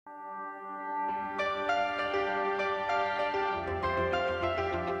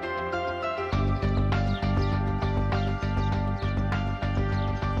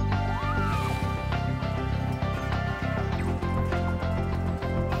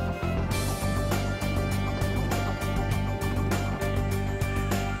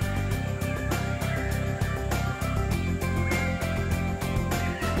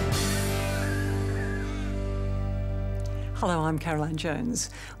Hello, I'm Caroline Jones.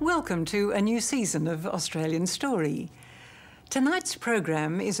 Welcome to a new season of Australian Story. Tonight's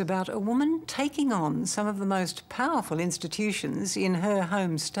program is about a woman taking on some of the most powerful institutions in her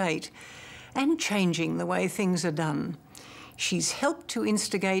home state and changing the way things are done. She's helped to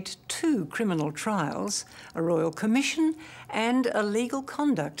instigate 2 criminal trials, a royal commission and a legal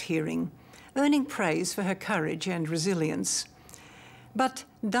conduct hearing, earning praise for her courage and resilience. But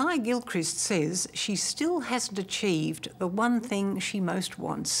Di Ghilchrist says she still hasn't achieved the one thing she most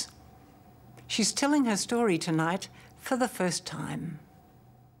wants. She's telling her story tonight for the first time.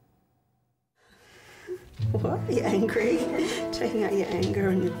 What? You're angry? Taking out your anger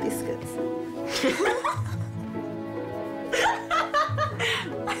on your biscuits.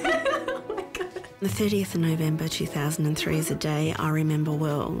 The 30th of November 2003 is a day I remember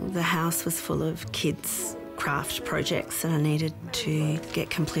well. The house was full of kids' craft projects that I needed to get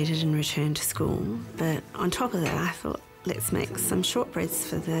completed and return to school. But on top of that, I thought, let's make some shortbreads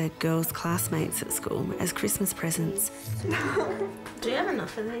for the girls' classmates at school as Christmas presents. Do you have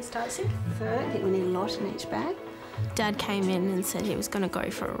enough of these, Darcy? So I don't think we need a lot in each bag. Dad came in and said he was going to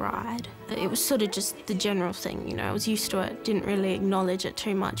go for a ride. It was sort of just the general thing, you know, I was used to it, didn't really acknowledge it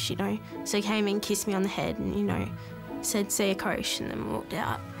too much, you know. So he came in, kissed me on the head and, you know, said, see you, coach, and then walked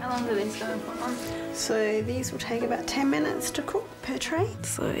out. How long do these go for? So these will take about 10 minutes to cook per tray.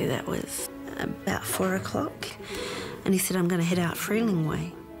 So that was about 4 o'clock. And he said, I'm going to head out Freeling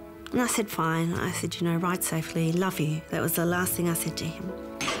Way. And I said, fine. I said, you know, ride safely, love you. That was the last thing I said to him.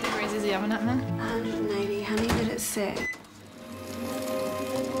 What degrees is the oven at, Mum? 180, honey, but it's set.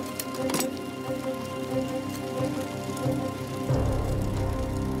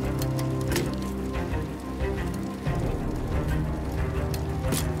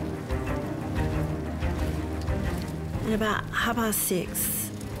 At about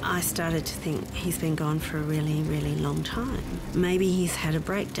 6:30, I started to think he's been gone for a really, really long time. Maybe he's had a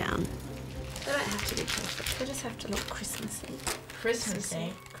breakdown. They don't have to be perfect, they just have to look Christmassy.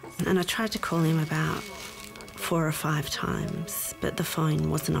 Christmassy. And I tried to call him about 4 or 5 times, but the phone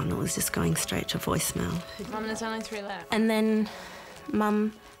wasn't on, it was just going straight to voicemail. Mum, there's only 3 left. And then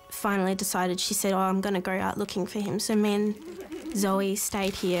Mum finally decided, she said, oh, I'm going to go out looking for him. So me and Zoe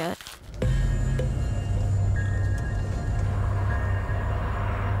stayed here.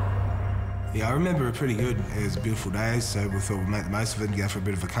 Yeah, I remember it pretty good. It was a beautiful day, so we thought we'd make the most of it and go for a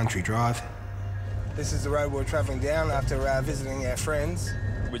bit of a country drive. This is the road we're travelling down after visiting our friends.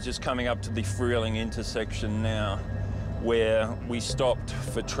 We're just coming up to the Freeling intersection now, where we stopped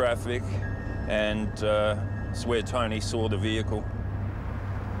for traffic, and it's where Tony saw the vehicle.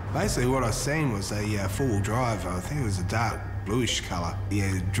 Basically, what I seen was a four-wheel drive. I think it was a dark bluish colour.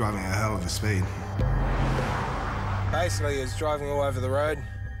 Yeah, driving a hell of a speed. Basically, it was driving all over the road,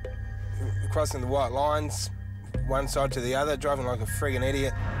 crossing the white lines, one side to the other, driving like a friggin'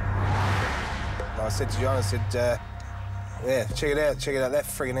 idiot. And I said to John, I said, yeah, check it out, that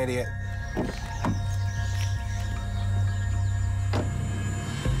friggin' idiot.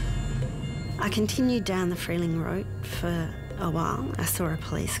 I continued down the Freeling Road for a while. I saw a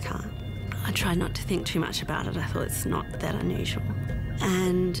police car. I tried not to think too much about it. I thought it's not that unusual.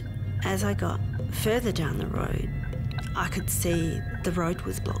 And as I got further down the road, I could see the road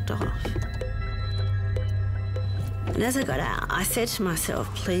was blocked off. And as I got out, I said to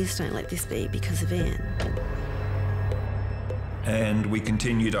myself, please don't let this be because of Ian. And we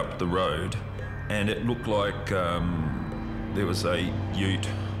continued up the road, and it looked like there was a ute.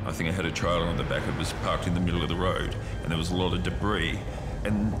 I think it had a trailer on the back. It was parked in the middle of the road, and there was a lot of debris.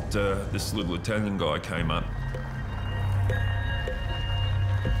 And this little Italian guy came up.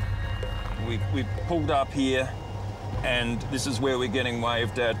 We pulled up here, and this is where we're getting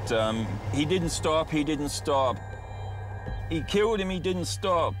waved at. He didn't stop, he didn't stop. He killed him, he didn't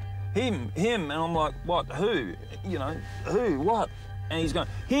stop. Him, and I'm like, what, who? You know, who, what? And he's going,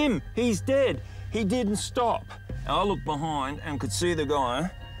 him, he's dead. He didn't stop. And I looked behind and could see the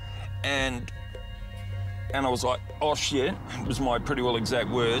guy, and I was like, oh shit, it was my pretty well exact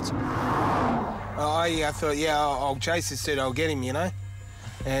words. I thought, yeah, I'll chase this dude, I'll get him, you know?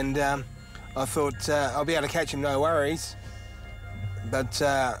 And I thought, I'll be able to catch him, no worries. But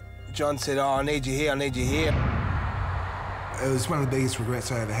John said, oh, I need you here, I need you here. It was one of the biggest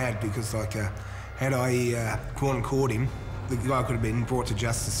regrets I ever had because, like, had I gone and caught him, the guy could have been brought to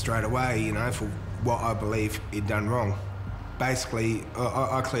justice straight away, you know, for what I believe he'd done wrong. Basically,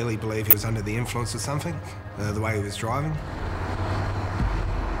 I clearly believe he was under the influence of something, the way he was driving.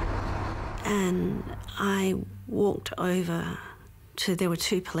 And I walked over to, there were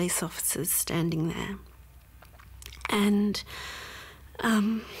 2 police officers standing there. And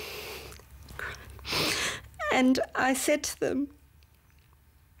And I said to them,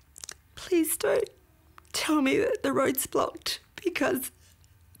 please don't tell me that the road's blocked because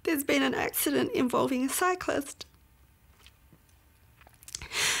there's been an accident involving a cyclist.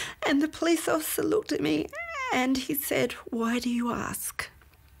 And the police officer looked at me and he said, why do you ask?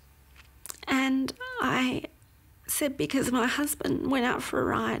 And I said, because my husband went out for a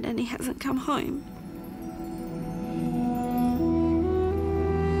ride and he hasn't come home.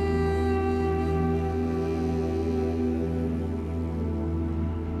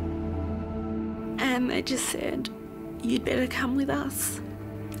 And they just said, you'd better come with us.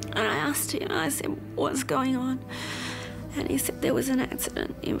 And I asked him, I said, what's going on? And he said there was an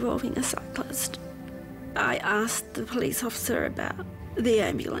accident involving a cyclist. I asked the police officer about the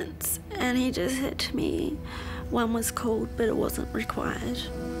ambulance, and he just said to me, one was called, but it wasn't required.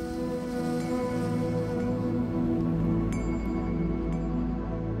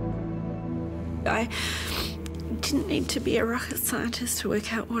 I didn't need to be a rocket scientist to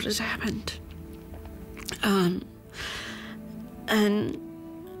work out what had happened. And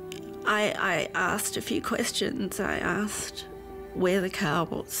I asked a few questions. I asked where the car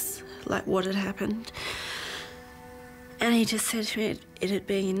was, like what had happened. And he just said to me it had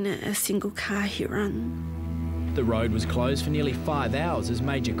been a single car hit run. The road was closed for nearly 5 hours as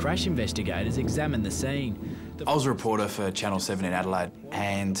major crash investigators examined the scene. I was a reporter for Channel 7 in Adelaide,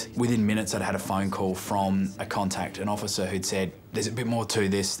 and within minutes I'd had a phone call from a contact, an officer who'd said, there's a bit more to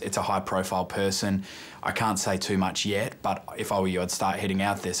this, it's a high-profile person. I can't say too much yet, but if I were you, I'd start heading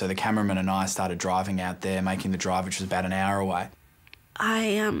out there. So the cameraman and I started driving out there, making the drive, which was about an hour away.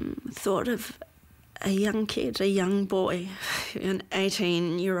 I thought of a young kid, a young boy, an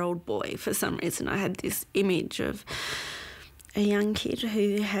 18-year-old boy. For some reason, I had this image of a young kid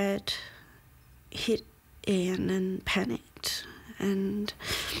who had hit Ian and panicked. And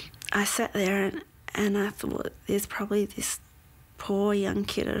I sat there and I thought, there's probably this poor young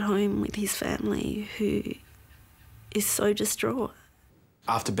kid at home with his family who is so distraught.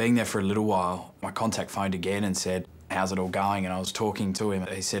 After being there for a little while, my contact phoned again and said, how's it all going? And I was talking to him.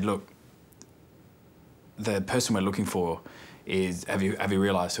 He said, look, the person we're looking for is, have you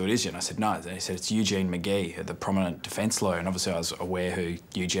realised who it is yet? And I said, no. And he said, it's Eugene McGee, the prominent defence lawyer. And obviously I was aware who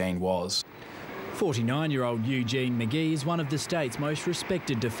Eugene was. 49-year-old Eugene McGee is one of the state's most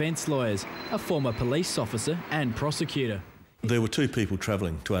respected defence lawyers, a former police officer and prosecutor. There were two people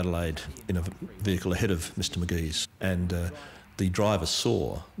travelling to Adelaide in a vehicle ahead of Mr McGee's, and the driver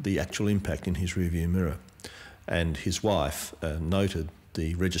saw the actual impact in his rearview mirror, and his wife noted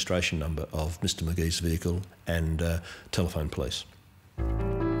the registration number of Mr McGee's vehicle and telephoned police.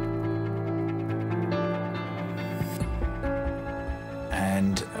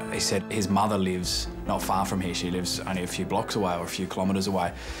 And he said his mother lives not far from here. She lives only a few blocks away or a few kilometres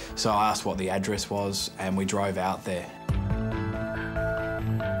away. So I asked what the address was and we drove out there.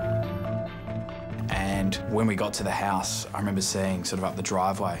 And when we got to the house, I remember seeing sort of up the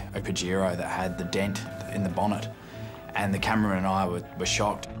driveway a Pajero that had the dent in the bonnet. And the cameraman and I were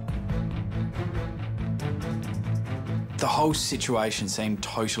shocked. The whole situation seemed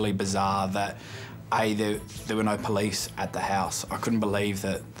totally bizarre that there were no police at the house. I couldn't believe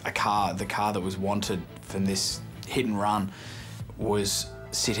that the car that was wanted from this hit and run was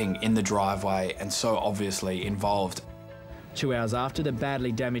sitting in the driveway and so obviously involved. 2 hours after, the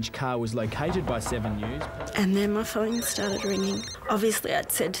badly damaged car was located by 7 News. And then my phone started ringing. Obviously I'd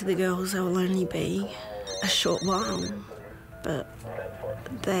said to the girls I will only be a short while, but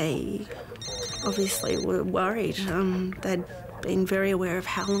they obviously were worried. They'd been very aware of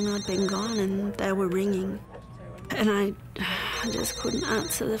how long I'd been gone and they were ringing. And I just couldn't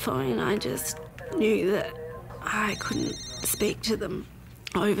answer the phone. I just knew that I couldn't speak to them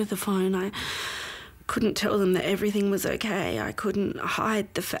over the phone. I couldn't tell them that everything was okay. I couldn't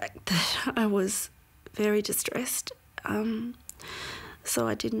hide the fact that I was very distressed. So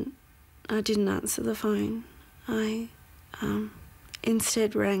I didn't answer the phone. I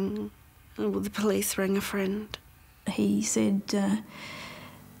instead the police rang a friend. He said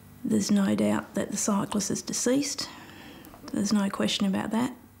there's no doubt that the cyclist is deceased. There's no question about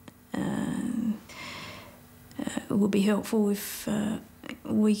that. It would be helpful if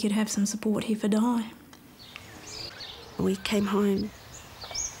we could have some support here for Di. We came home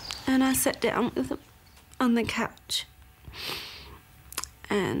and I sat down with him on the couch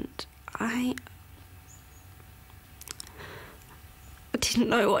and I didn't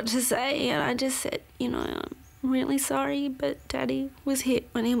know what to say, and I just said, you know, I'm really sorry, but Daddy was hit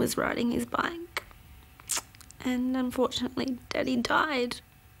when he was riding his bike. And unfortunately, Daddy died.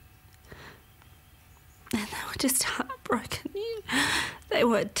 And they were just heartbroken. They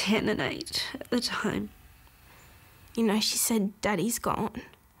were 10 and 8 at the time. you know, she said, Daddy's gone.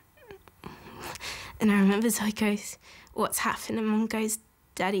 And I remember Zoe goes, what's happened? And Mum goes,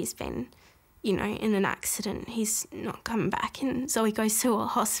 Daddy's been, you know, in an accident. He's not coming back. And Zoe goes, so what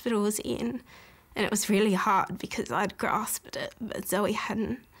hospital was he in? And it was really hard because I'd grasped it, but Zoe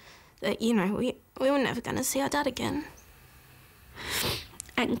hadn't. That, you know, we were never going to see our dad again.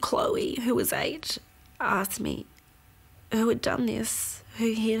 And Chloe, who was 8, asked me who had done this,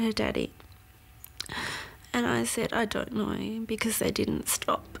 who hit her daddy. And I said, I don't know, because they didn't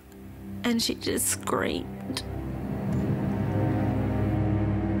stop. And she just screamed.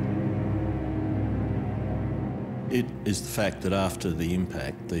 It is the fact that after the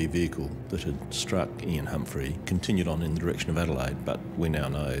impact, the vehicle that had struck Ian Humphrey continued on in the direction of Adelaide, but we now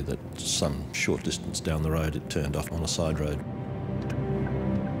know that some short distance down the road it turned off on a side road.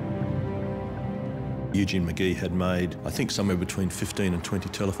 Eugene McGee had made, I think, somewhere between 15 and 20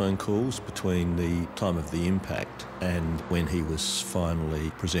 telephone calls between the time of the impact and when he was finally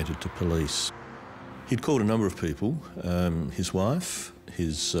presented to police. He'd called a number of people, his wife,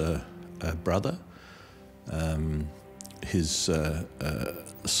 his brother, his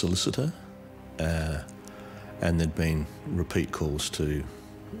solicitor, and there'd been repeat calls to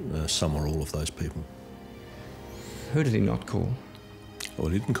some or all of those people. Who did he not call? Well,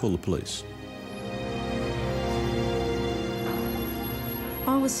 he didn't call the police.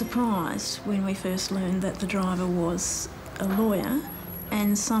 I was surprised when we first learned that the driver was a lawyer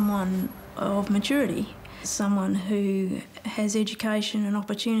and someone of maturity, someone who has education and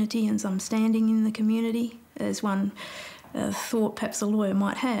opportunity and some standing in the community, as one thought perhaps a lawyer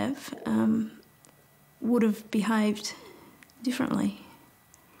might have, would have behaved differently.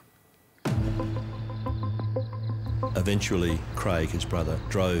 Eventually, Craig, his brother,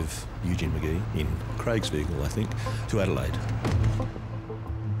 drove Eugene McGee, in Craig's vehicle, I think, to Adelaide.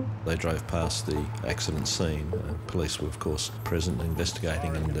 They drove past the accident scene. Police were, of course, present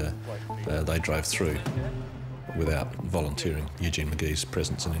investigating, and they drove through without volunteering Eugene McGee's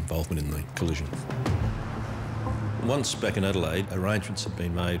presence and involvement in the collision. Once back in Adelaide, arrangements had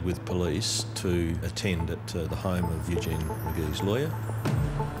been made with police to attend at the home of Eugene McGee's lawyer.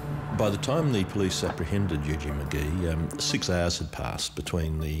 By the time the police apprehended Eugene McGee, 6 hours had passed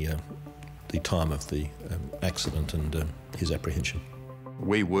between the time of the accident and his apprehension.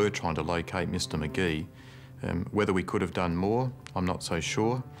 We were trying to locate Mr McGee. Whether we could have done more, I'm not so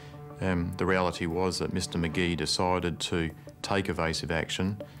sure. The reality was that Mr McGee decided to take evasive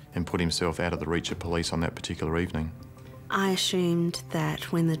action and put himself out of the reach of police on that particular evening. I assumed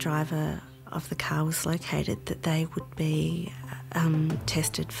that when the driver of the car was located that they would be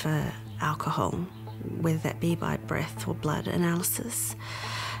tested for alcohol, whether that be by breath or blood analysis,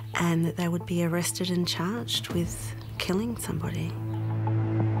 and that they would be arrested and charged with killing somebody.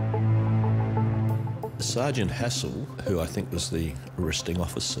 Sergeant Hassel, who I think was the arresting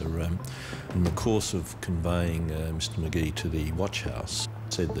officer, in the course of conveying Mr McGee to the watch house,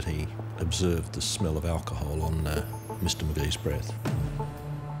 said that he observed the smell of alcohol on Mr McGee's breath.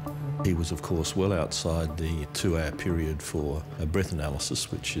 He was, of course, well outside the 2-hour period for a breath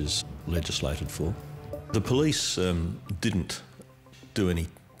analysis, which is legislated for. The police didn't do any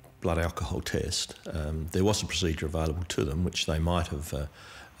blood alcohol test. There was a procedure available to them, which they might have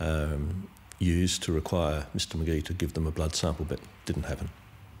used to require Mr McGee to give them a blood sample, but didn't happen.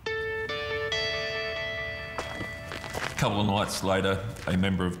 A couple of nights later, a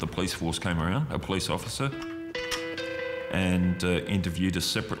member of the police force came around, a police officer, and interviewed us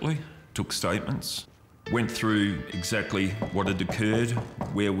separately, took statements, went through exactly what had occurred,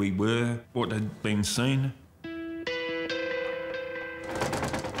 where we were, what had been seen.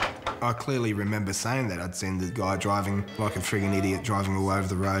 I clearly remember saying that. I'd seen the guy driving like a friggin' idiot, driving all over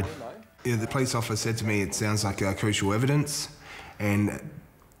the road. Yeah, the police officer said to me, it sounds like crucial evidence, and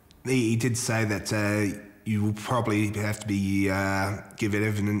he did say that you will probably have to be given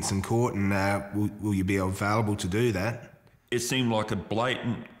evidence in court, and will you be available to do that? It seemed like a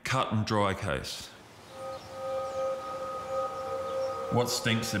blatant, cut and dry case. What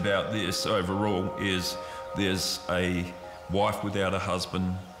stinks about this overall is there's a wife without a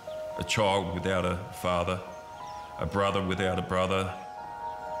husband, a child without a father, a brother without a brother.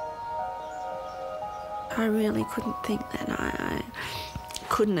 I really couldn't think that. I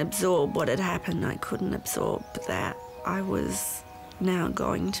couldn't absorb what had happened. I couldn't absorb that I was now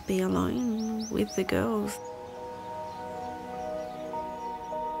going to be alone with the girls.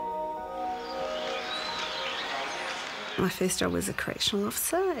 My first job was a correctional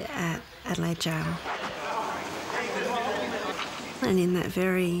officer at Adelaide Jail. And in that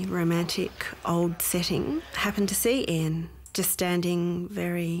very romantic old setting, happened to see Ian just standing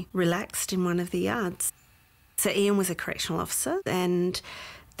very relaxed in one of the yards. So Ian was a correctional officer, and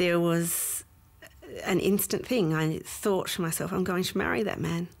there was an instant thing. I thought to myself, I'm going to marry that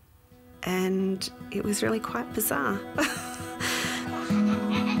man. And it was really quite bizarre.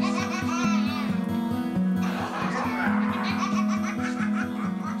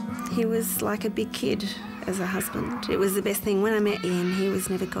 He was like a big kid as a husband. It was the best thing. When I met Ian, he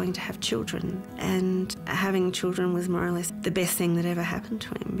was never going to have children, and having children was more or less the best thing that ever happened to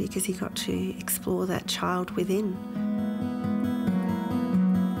him, because he got to explore that child within.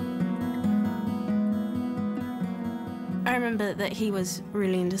 I remember that he was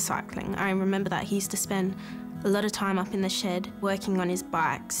really into cycling. I remember that he used to spend a lot of time up in the shed working on his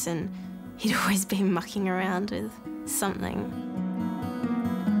bikes, and he'd always been mucking around with something.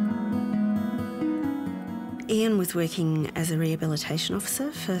 Ian was working as a rehabilitation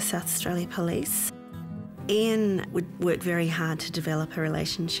officer for South Australia Police. Ian would work very hard to develop a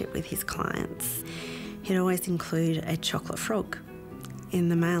relationship with his clients. He'd always include a chocolate frog in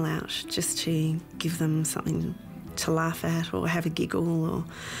the mail out, just to give them something to laugh at or have a giggle or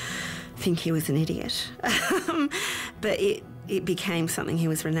think he was an idiot. But it became something he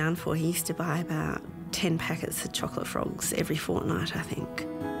was renowned for. He used to buy about 10 packets of chocolate frogs every fortnight, I think.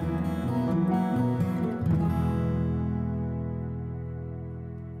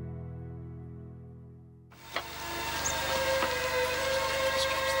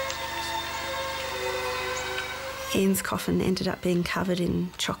 Ian's coffin ended up being covered in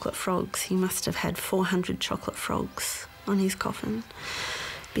chocolate frogs. He must have had 400 chocolate frogs on his coffin,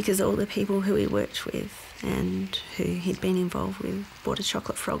 because all the people who he worked with and who he'd been involved with bought a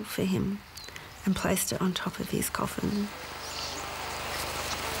chocolate frog for him and placed it on top of his coffin.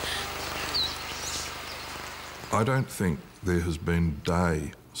 I don't think there has been a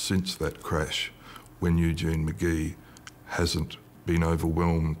day since that crash when Eugene McGee hasn't been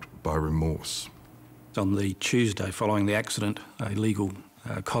overwhelmed by remorse. On the Tuesday following the accident, a legal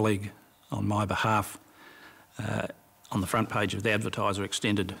colleague on my behalf, on the front page of the Advertiser,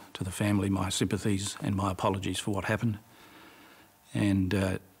 extended to the family my sympathies and my apologies for what happened.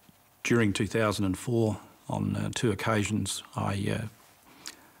 And during 2004, on 2 occasions, I,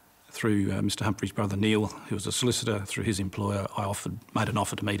 through Mr Humphrey's brother Neil, who was a solicitor, through his employer, I made an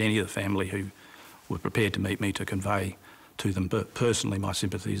offer to meet any of the family who were prepared to meet me, to convey to them personally my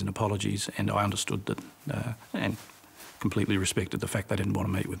sympathies and apologies, and I understood that and completely respected the fact they didn't want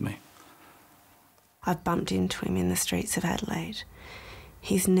to meet with me. I've bumped into him in the streets of Adelaide.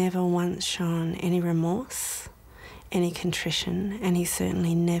 He's never once shown any remorse, any contrition, and he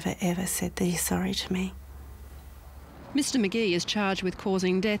certainly never ever said that he's sorry to me. Mr McGee is charged with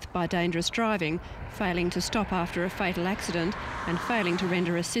causing death by dangerous driving, failing to stop after a fatal accident and failing to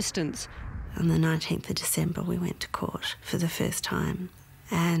render assistance. On the 19th of December, we went to court for the first time,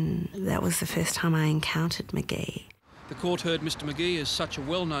 and that was the first time I encountered McGee. The court heard Mr McGee is such a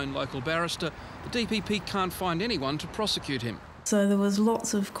well-known local barrister, the DPP can't find anyone to prosecute him. So there was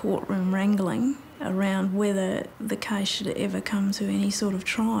lots of courtroom wrangling around whether the case should ever come to any sort of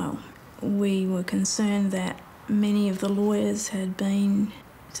trial. We were concerned that many of the lawyers had been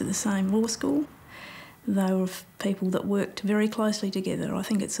to the same law school. They were people that worked very closely together. I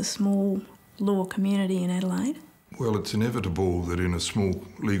think it's a small law community in Adelaide. Well, it's inevitable that in a small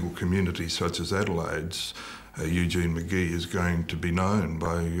legal community such as Adelaide's, Eugene McGee is going to be known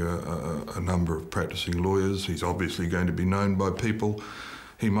by a number of practising lawyers. He's obviously going to be known by people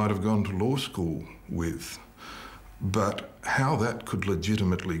he might have gone to law school with. But how that could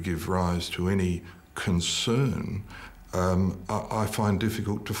legitimately give rise to any concern, I find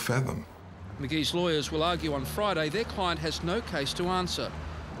difficult to fathom. McGee's lawyers will argue on Friday their client has no case to answer.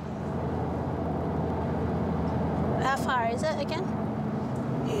 How far is it again?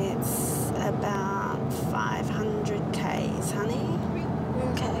 It's about 500 k's, honey.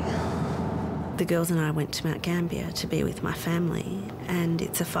 Okay. The girls and I went to Mount Gambier to be with my family, and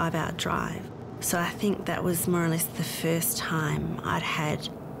it's a 5-hour drive. So I think that was more or less the first time I'd had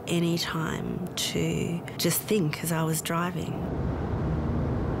any time to just think as I was driving.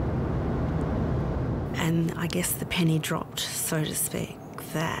 And I guess the penny dropped, so to speak,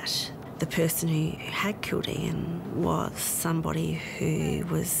 that the person who had killed Ian was somebody who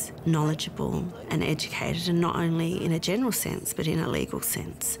was knowledgeable and educated, and not only in a general sense, but in a legal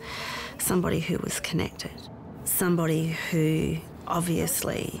sense. Somebody who was connected. Somebody who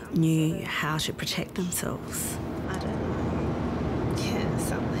obviously knew how to protect themselves. I don't know. Yeah,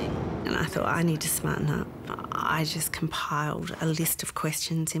 something. And I thought, I need to smarten up. I just compiled a list of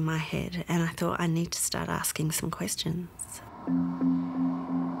questions in my head, and I thought I need to start asking some questions.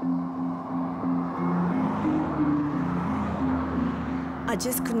 I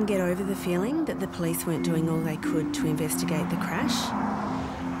just couldn't get over the feeling that the police weren't doing all they could to investigate the crash.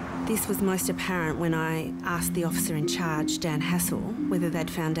 This was most apparent when I asked the officer in charge, Dan Hassel, whether they'd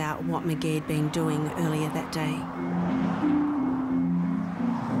found out what McGee had been doing earlier that day.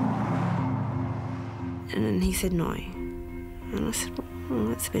 And he said no. And I said, well,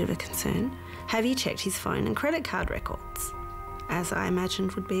 that's a bit of a concern. Have you checked his phone and credit card records? As I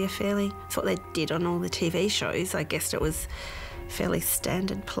imagined would be it's what they did on all the TV shows. I guessed it was fairly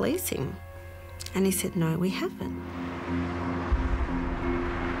standard policing. And he said, no, we haven't.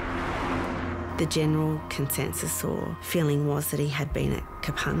 The general consensus or feeling was that he had been at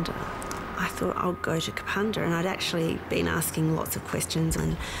Kapunda. I thought I'll go to Kapunda, and I'd actually been asking lots of questions,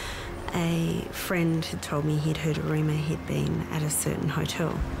 and a friend had told me he'd heard a rumour he'd been at a certain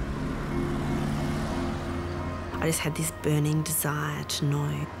hotel. I just had this burning desire to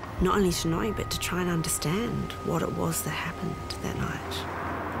know, not only to know, but to try and understand what it was that happened that night,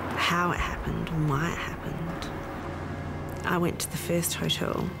 how it happened and why it happened. I went to the first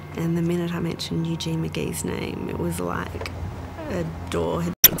hotel, and the minute I mentioned Eugene McGee's name, it was like a door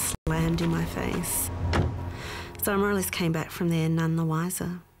had been slammed in my face. So I more or less came back from there none the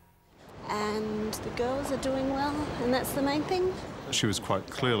wiser. And the girls are doing well, and that's the main thing? She was quite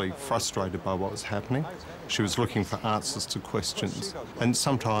clearly frustrated by what was happening. She was looking for answers to questions, and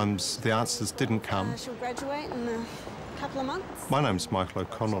sometimes the answers didn't come. She'll graduate in a couple of months. My name's Michael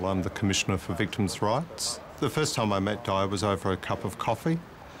O'Connell. I'm the Commissioner for Victims' Rights. The first time I met Di was over a cup of coffee,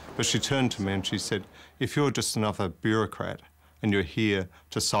 but she turned to me and she said, if you're just another bureaucrat and you're here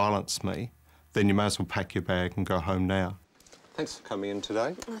to silence me, then you may as well pack your bag and go home now. Thanks for coming in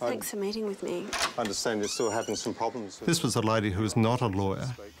today. Well, thanks for meeting with me. I understand you're still having some problems. This was a lady who was not a lawyer.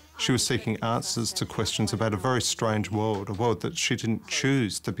 She was seeking answers to questions about a very strange world, a world that she didn't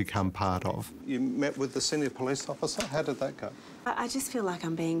choose to become part of. You met with the senior police officer? How did that go? I just feel like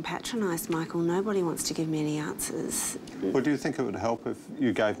I'm being patronised, Michael. Nobody wants to give me any answers. Well, do you think it would help if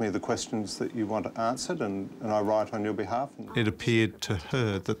you gave me the questions that you want answered and I write on your behalf? It appeared to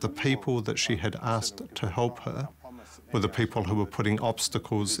her that the people that she had asked to help her were the people who were putting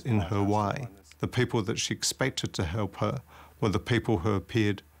obstacles in her way. The people that she expected to help her were the people who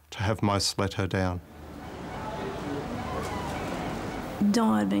appeared to have most let her down.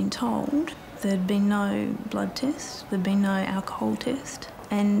 Di had been told there'd been no blood test, there'd been no alcohol test,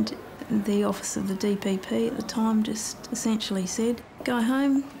 and the office of the DPP at the time just essentially said, go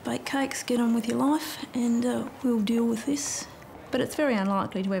home, bake cakes, get on with your life, and we'll deal with this. But it's very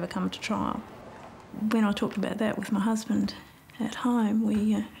unlikely to ever come to trial. When I talked about that with my husband at home,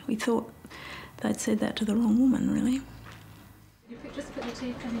 we thought they'd said that to the wrong woman, really.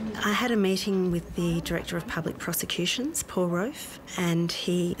 I had a meeting with the Director of Public Prosecutions, Paul Rofe, and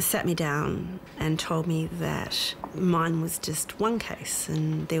he sat me down and told me that mine was just one case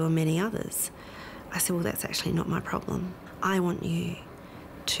and there were many others. I said, well, that's actually not my problem. I want you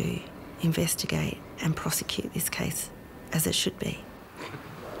to investigate and prosecute this case as it should be.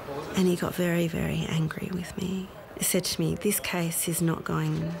 And he got very, very angry with me. He said to me, this case is not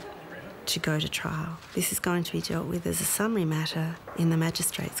going to go to trial. This is going to be dealt with as a summary matter in the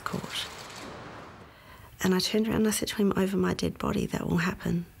Magistrates' Court. And I turned around and I said to him, over my dead body, that will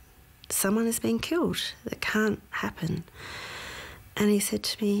happen. Someone has been killed. That can't happen. And he said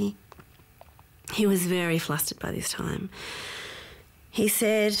to me, he was very flustered by this time. He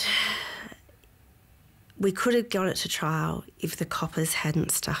said, we could have got it to trial if the coppers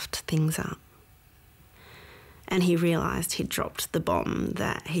hadn't stuffed things up. And he realised he'd dropped the bomb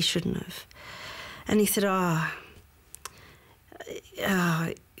that he shouldn't have. And he said,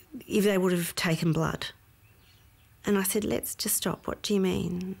 if they would have taken blood. And I said, let's just stop. What do you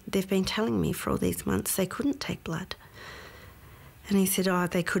mean? They've been telling me for all these months they couldn't take blood. And he said,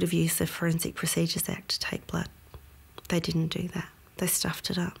 they could have used the Forensic Procedures Act to take blood. They didn't do that. They stuffed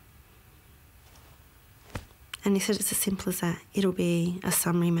it up. And he said, it's as simple as that. It'll be a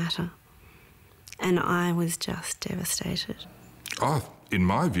summary matter. And I was just devastated. In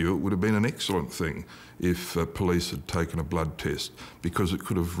my view, it would have been an excellent thing if police had taken a blood test, because it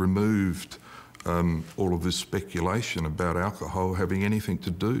could have removed all of this speculation about alcohol having anything to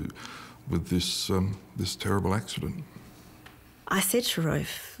do with this, this terrible accident. I said to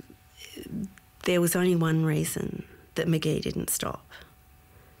Rofe, there was only one reason that McGee didn't stop,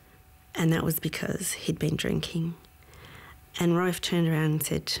 and that was because he'd been drinking. And Rofe turned around and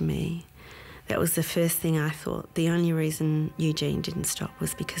said to me, that was the first thing I thought. The only reason Eugene didn't stop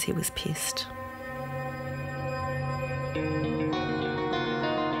was because he was pissed.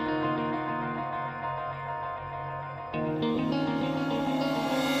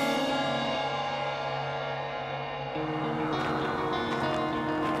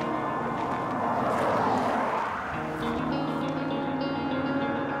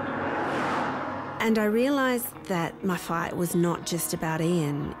 And I realised that my fight was not just about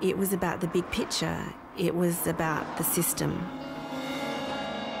Ian, it was about the big picture. It was about the system.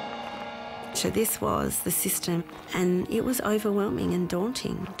 So this was the system, and it was overwhelming and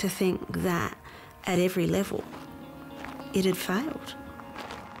daunting to think that at every level it had failed.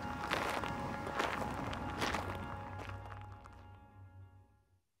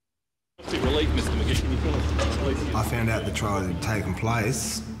 I found out the trial had taken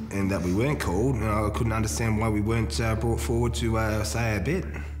place and that we weren't called, and I couldn't understand why we weren't brought forward to say our bit.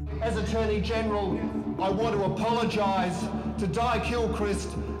 As Attorney General, I want to apologise to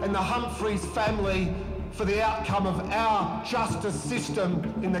Ghilchrist and the Humphreys family for the outcome of our justice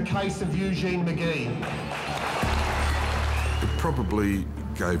system in the case of Eugene McGee. It probably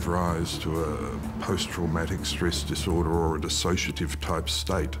gave rise to a post-traumatic stress disorder or a dissociative type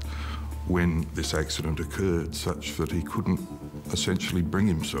state when this accident occurred, such that he couldn't essentially bring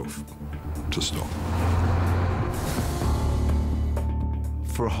himself to stop.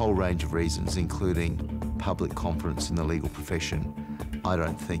 For a whole range of reasons, including public confidence in the legal profession, I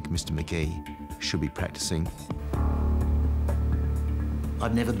don't think Mr McGee should be practising.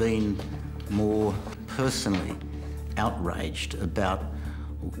 I've never been more personally outraged about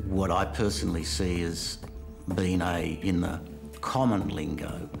what I personally see as being in the common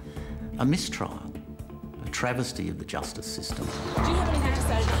lingo, a mistrial, a travesty of the justice system. Do you have anything to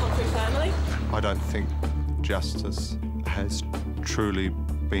say to the Humphrey family? I don't think justice has truly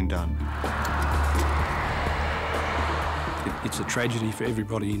been done. It's a tragedy for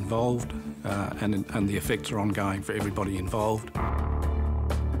everybody involved, and the effects are ongoing for everybody involved.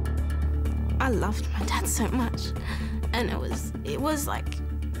 I loved my dad so much, and it was like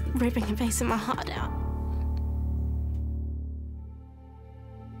ripping a piece of my heart out.